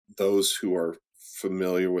those who are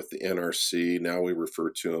familiar with the NRC, now we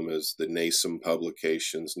refer to them as the NASEM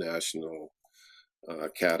Publications, National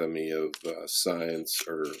Academy of Science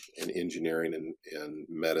or in Engineering and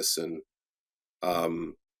Medicine.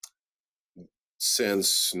 Um,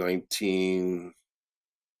 since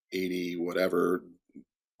 1980, whatever,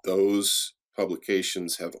 those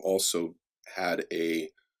publications have also had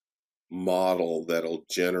a model that'll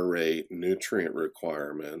generate nutrient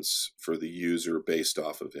requirements for the user based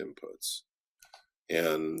off of inputs.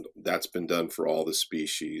 And that's been done for all the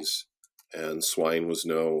species, and swine was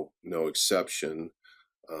no exception.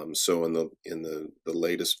 So in the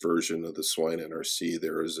latest version of the swine NRC,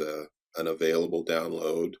 there is an available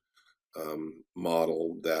download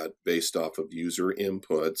model that, based off of user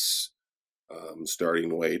inputs,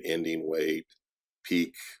 starting weight, ending weight,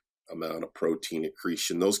 peak amount of protein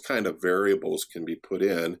accretion, those kind of variables can be put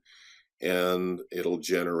in, and it'll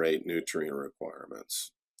generate nutrient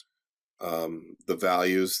requirements. The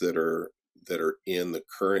values that are in the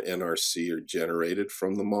current NRC are generated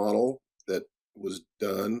from the model that was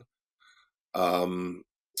done,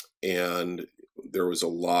 and there was a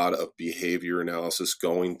lot of behavior analysis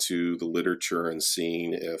going to the literature and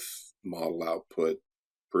seeing if model output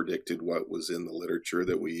predicted what was in the literature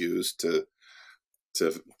that we used to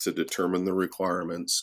determine the requirements.